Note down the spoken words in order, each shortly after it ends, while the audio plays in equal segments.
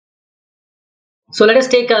So let us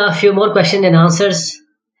take a few more questions and answers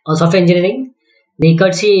on software engineering. The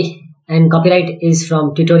courtesy and copyright is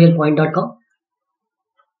from tutorialpoint.com.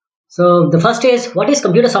 So the first is, what is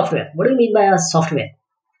computer software? What do you mean by a software?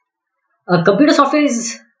 A computer software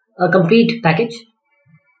is a complete package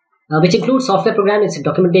which includes software program, its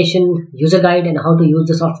documentation, user guide, and how to use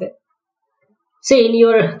the software. Say in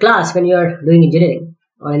your class when you are doing engineering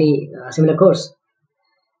or any similar course,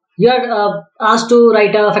 you are asked to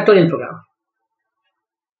write a factorial program.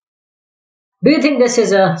 Do you think this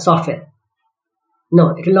is a software?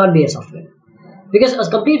 No, it will not be a software. Because a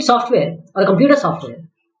complete software or a computer software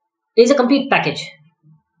is a complete package.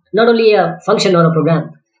 Not only a function or a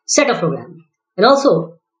program, set of program. And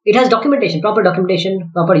also, it has documentation,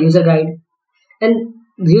 proper user guide. And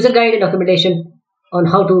user guide and documentation on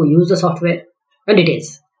how to use the software and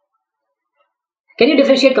details. Can you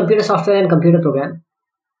differentiate computer software and computer program?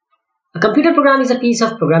 A computer program is a piece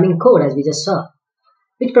of programming code, as we just saw,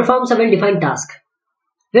 which performs a well-defined task.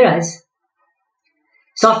 Whereas,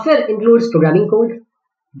 software includes programming code,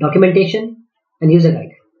 documentation, and user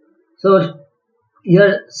guide. So,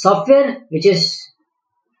 your software, which is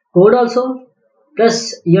code also,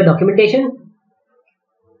 plus your documentation,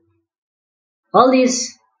 all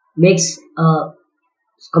these makes a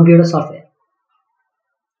computer software.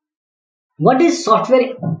 What is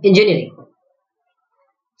software engineering?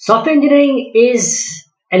 Software engineering is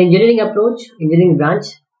an engineering approach, engineering branch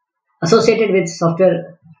associated with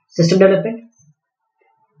software system development.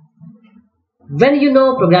 When you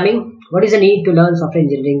know programming, what is the need to learn software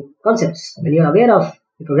engineering concepts? When you are aware of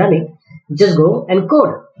programming, just go and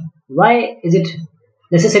code. Why is it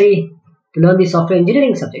necessary to learn the software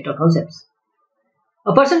engineering subject or concepts?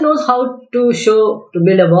 A person knows how to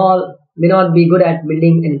build a wall may not be good at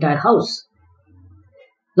building an entire house.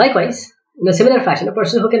 Likewise, in a similar fashion, a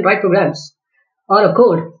person who can write programs or a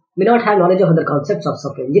code may not have knowledge of other concepts of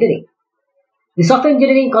software engineering. The software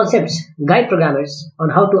engineering concepts guide programmers on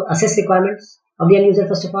how to assess requirements of the end user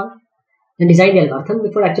first of all, then design the algorithm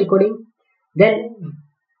before actual coding, then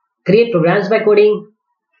create programs by coding,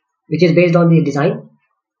 which is based on the design,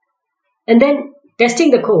 and then testing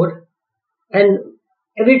the code, and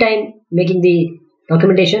every time making the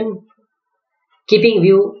documentation, keeping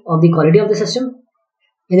view of the quality of the system,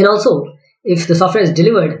 and then also if the software is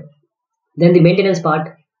delivered, then the maintenance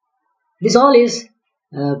part. This all is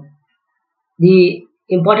the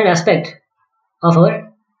important aspect of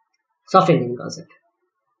our software engineering concept.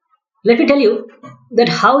 Let me tell you that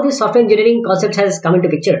how this software engineering concept has come into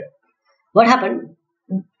picture. What happened?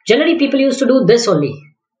 Generally, people used to do this only.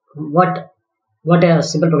 What a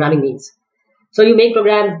simple programming means. So you make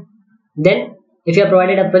program, then if you are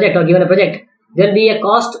provided a project or given a project, there will be a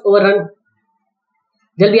cost overrun,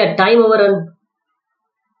 there will be a time overrun,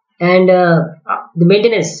 and the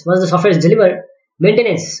maintenance, once the software is delivered,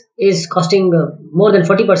 maintenance is costing more than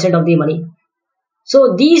 40% of the money.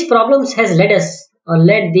 So these problems has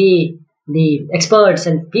led the experts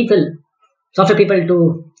and people, software people,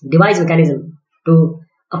 to devise mechanism to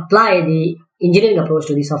apply the engineering approach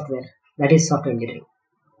to the software, that is software engineering.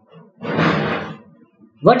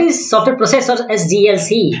 What is software process or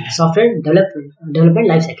SDLC? Software development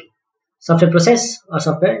lifecycle. Software process or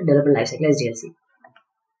software development lifecycle, SDLC.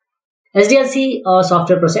 SDLC or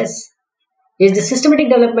software process is the systematic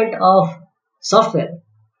development of software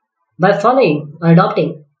by following or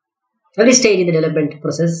adopting every stage in the development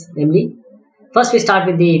process. Namely, first we start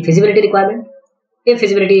with the feasibility requirement. If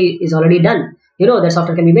feasibility is already done, you know that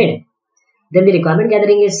software can be made. Then the requirement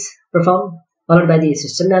gathering is performed, followed by the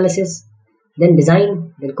system analysis, then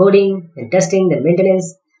design, then coding, then testing, then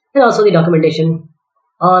maintenance, and also the documentation,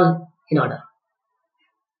 all in order.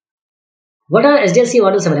 What are SDLC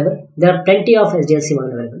models available? There are plenty of SDLC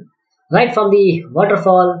models available. Right from the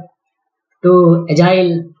waterfall to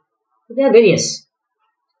agile, there are various.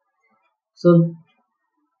 So,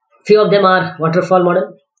 few of them are waterfall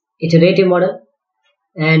model, iterative model,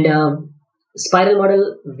 and spiral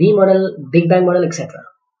model, V model, Big Bang model, etc.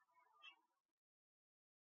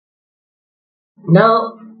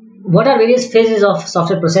 Now, what are various phases of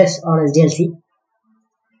software process or SDLC?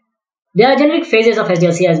 There are generic phases of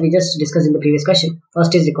SDLC as we just discussed in the previous question.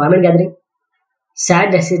 First is requirement gathering,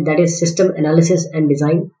 SAD, that is system analysis and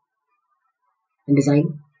design.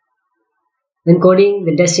 Then coding,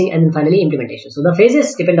 then testing, and then finally implementation. So the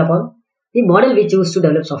phases depend upon the model we choose to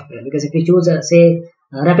develop software. Because if we choose,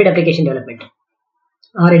 rapid application development,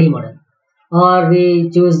 RAD model, or we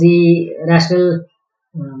choose the rational,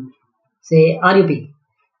 RUP,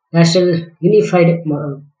 rational unified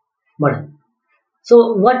model.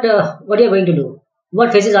 So what you are going to do?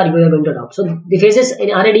 What phases are you going to adopt? So the phases in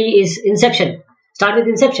RAD is inception. Start with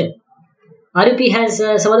inception. RUP has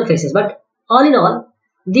some other phases, but all in all,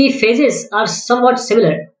 the phases are somewhat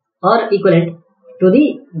similar or equivalent to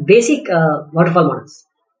the basic waterfall models.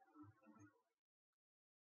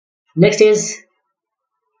 Next is,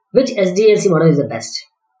 which SDLC model is the best?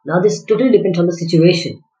 Now this totally depends on the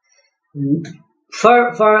situation.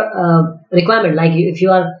 For requirement, like if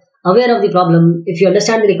you are aware of the problem, if you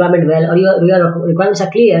understand the requirement well, or your requirements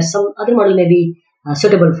are clear, some other model may be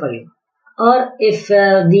suitable for you. Or if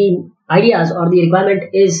the ideas or the requirement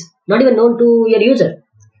is not even known to your user,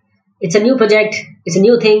 it's a new project, it's a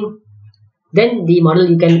new thing, then the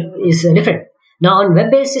model is different. Now on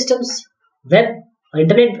web-based systems, web or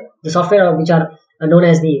internet, the software which are known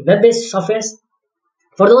as the web-based softwares,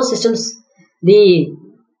 for those systems the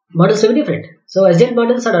models will be different. So SDL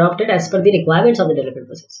models are adopted as per the requirements of the development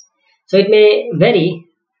process. So it may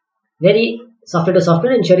vary software to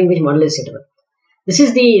software, ensuring which model is suitable. This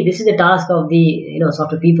is the task of the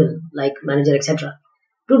software people like manager, etc.,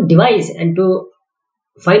 to devise and to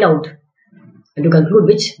find out and to conclude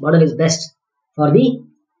which model is best for the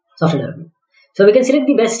software development. So we can select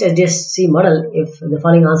the best SDLC model if the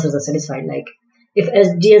following answers are satisfied, like if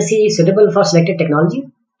SDLC is suitable for selected technology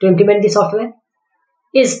to implement the software,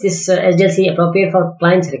 is this SDLC appropriate for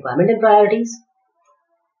client's requirement and priorities,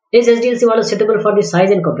 is SDLC model suitable for the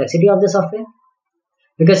size and complexity of the software,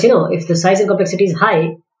 because if the size and complexity is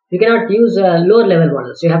high, you cannot use lower level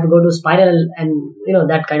models. You have to go to spiral and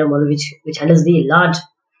that kind of model which handles the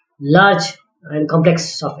large and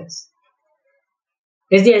complex softwares.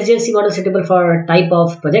 Is the SDLC model suitable for type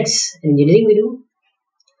of projects in engineering we do?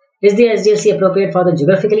 Is the SDLC appropriate for the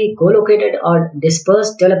geographically co-located or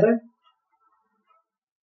dispersed developer?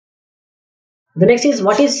 The next is,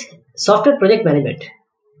 what is software project management?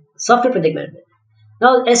 Software project management.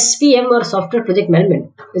 Now SPM or software project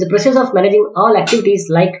management is a process of managing all activities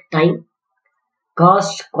like time,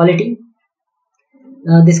 cost, quality.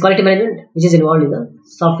 This quality management which is involved in the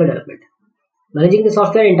software development. Managing the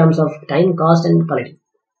software in terms of time, cost and quality.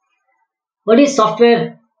 What is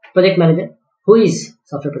software project manager? Who is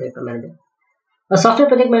software project manager? A software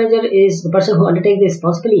project manager is the person who undertakes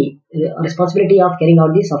the responsibility of carrying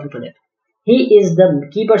out the software project. He is the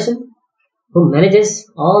key person who manages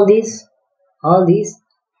all these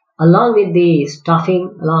along with the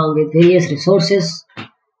staffing, along with various resources.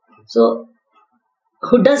 So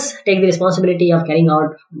who does take the responsibility of carrying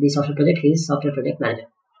out the software project? He is software project manager.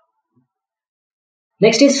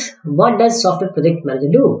 Next is, what does software project manager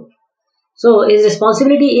do? So his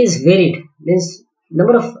responsibility is varied. Means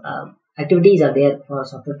number of activities are there for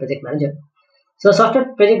software project manager. So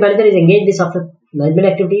software project manager is engaged in the software management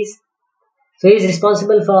activities. So he is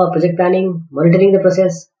responsible for project planning, monitoring the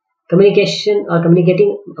process, communicating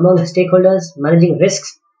among stakeholders, managing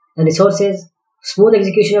risks and resources, smooth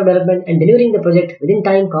execution of development, and delivering the project within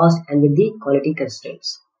time, cost, and with the quality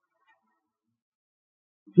constraints.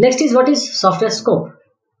 Next is, what is software scope?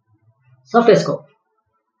 Software scope.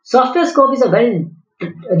 Software scope is a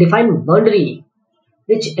well-defined boundary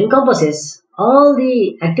which encompasses all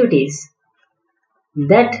the activities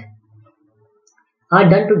that are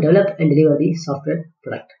done to develop and deliver the software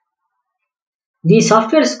product. The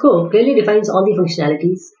software scope clearly defines all the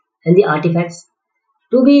functionalities and the artifacts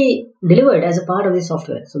to be delivered as a part of the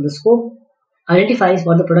software. So the scope identifies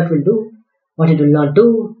what the product will do, what it will not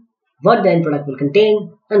do, what the end product will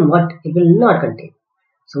contain, and what it will not contain.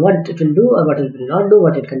 So what it will do or what it will not do,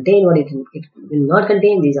 what it contain, what it will not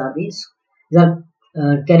contain, these are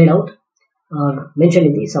carried out or mentioned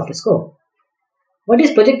in the software scope. What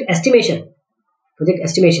is project estimation? Project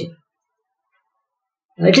estimation.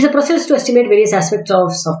 It is a process to estimate various aspects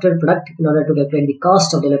of software product in order to calculate the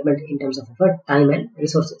cost of development in terms of effort, time and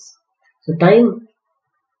resources. So time,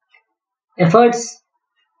 efforts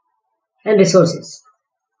and resources.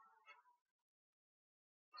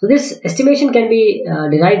 So this estimation can be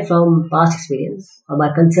derived from past experience or by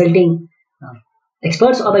consulting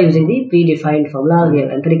experts or by using the predefined formulas. We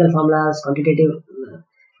have empirical formulas, quantitative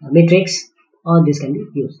metrics, all this can be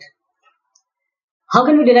used. How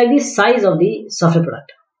can we derive the size of the software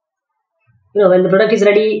product? When the product is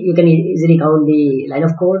ready, you can easily count the line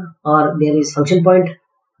of code, or there is function point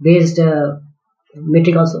based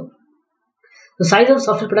metric also. The size of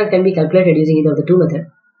software product can be calculated using either of the two methods.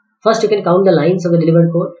 First, you can count the lines of the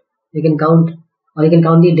delivered code. You can count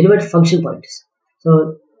the delivered function points.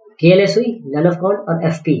 So KLSV, line of code, or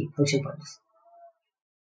FP, function points.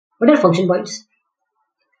 What are function points?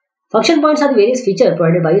 Function points are the various features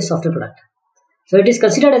provided by the software product. So it is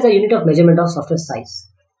considered as a unit of measurement of software size.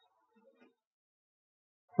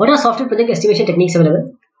 What are software project estimation techniques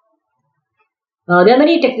available? There are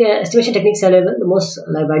many estimation techniques available. The most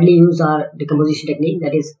widely used are decomposition technique,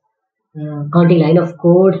 that is counting line of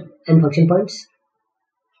code and function points.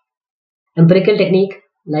 Empirical technique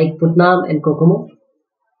like Putnam and Kokomo.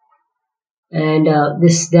 And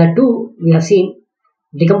there are two we have seen: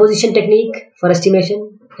 decomposition technique for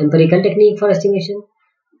estimation, empirical technique for estimation.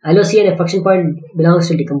 LOC and a function point belongs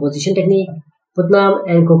to decomposition technique. Putnam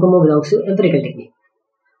and Kokomo belongs to empirical technique.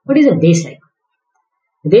 What is a baseline?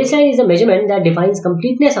 The baseline is a measurement that defines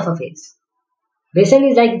completeness of a phase. Baseline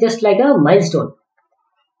is just like a milestone.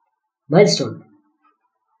 There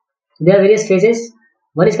are various phases.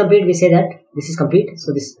 One is complete, we say that this is complete.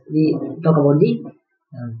 So we talk about the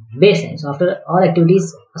baseline. So after all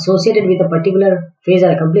activities associated with a particular phase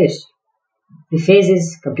are accomplished, the phase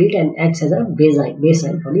is complete and acts as a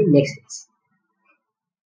baseline for the next phase.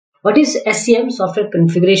 What is SCM? Software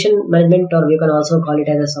configuration management, or we can also call it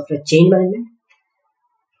as a software change management.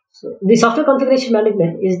 So the software configuration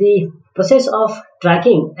management is the process of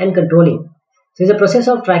tracking and controlling. So it's a process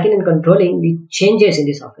of tracking and controlling the changes in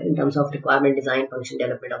the software in terms of requirement, design, function,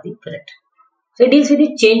 development of the project. So it deals with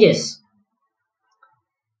the changes.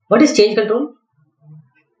 What is change control?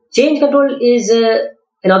 Change control is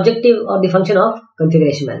an objective or the function of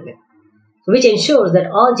configuration management, so which ensures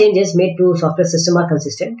that all changes made to software system are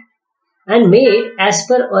consistent and made as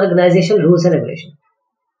per organizational rules and regulations.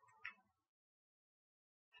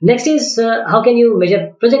 Next is how can you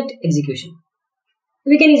measure project execution?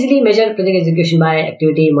 We can easily measure project execution by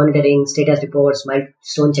activity monitoring, status reports,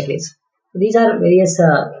 milestone checklists. These are various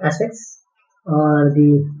aspects or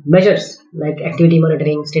the measures like activity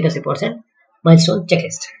monitoring, status reports, and milestone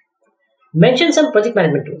checklist. Mention some project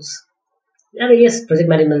management tools. There are various project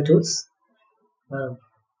management tools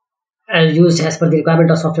used as per the requirement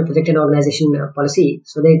of software project and organization policy.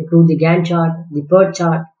 So they include the Gantt chart, the PERT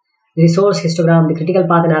chart, the resource histogram, the critical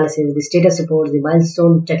path analysis, the status reports, the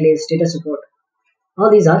milestone checklist, status report. All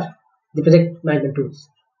these are the project management tools.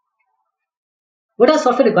 What are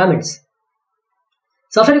software requirements?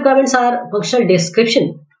 Software requirements are functional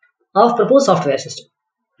description of proposed software system.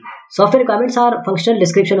 Software requirements are functional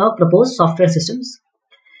description of proposed software systems.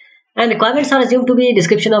 And requirements are assumed to be a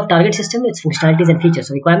description of target system, its functionalities and features.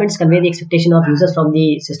 So requirements convey the expectation of users from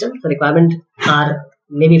the system. So requirements are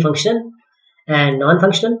maybe functional and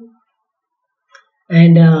non-functional,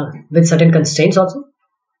 and with certain constraints also.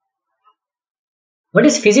 What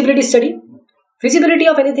is feasibility study? Feasibility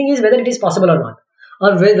of anything is whether it is possible or not,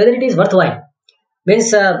 or whether it is worthwhile.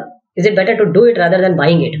 Means is it better to do it rather than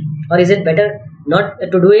buying it, or is it better not to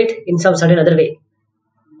do it in some certain other way,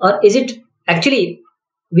 or is it actually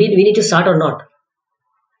we need to start or not.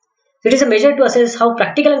 So it is a measure to assess how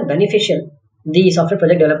practical and beneficial the software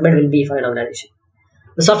project development will be for an organization.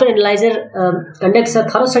 The software analyzer conducts a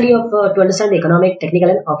thorough study of to understand the economic, technical,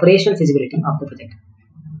 and operational feasibility of the project.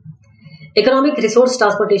 Economic resource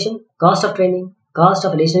transportation, cost of training, cost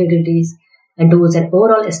of additional utilities and tools, and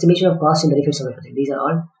overall estimation of cost and benefits of the project. These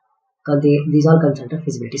all comes under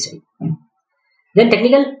feasibility study. Then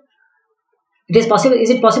technical, is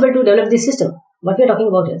it possible to develop this system? What we are talking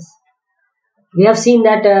about is, we have seen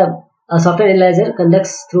that a software analyzer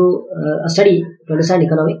conducts through a study to understand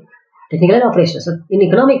economic, technical, and operational. So in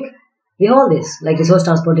economic, we have all this like resource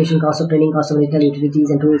transportation, cost of training, cost of additional utilities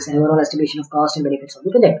and tools, and overall estimation of cost and benefits of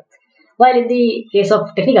the project. While in the case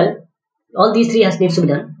of technical, all these three needs to be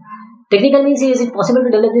done. Technical means, is it possible to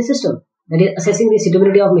develop this system? That is assessing the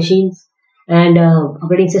suitability of machines and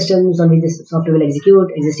operating systems on which this software will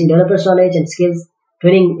execute, existing developers' knowledge and skills,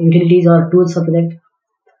 training utilities or tools for project.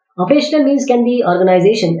 Operational means, can the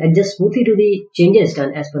organization adjust smoothly to the changes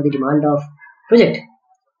done as per the demand of project?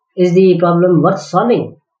 Is the problem worth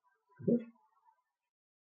solving?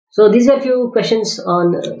 So these are a few questions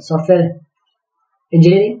on software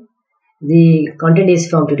engineering. The content is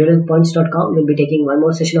from tutorialpoints.com. We'll be taking one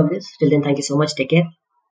more session of this. Till then, thank you so much. Take care.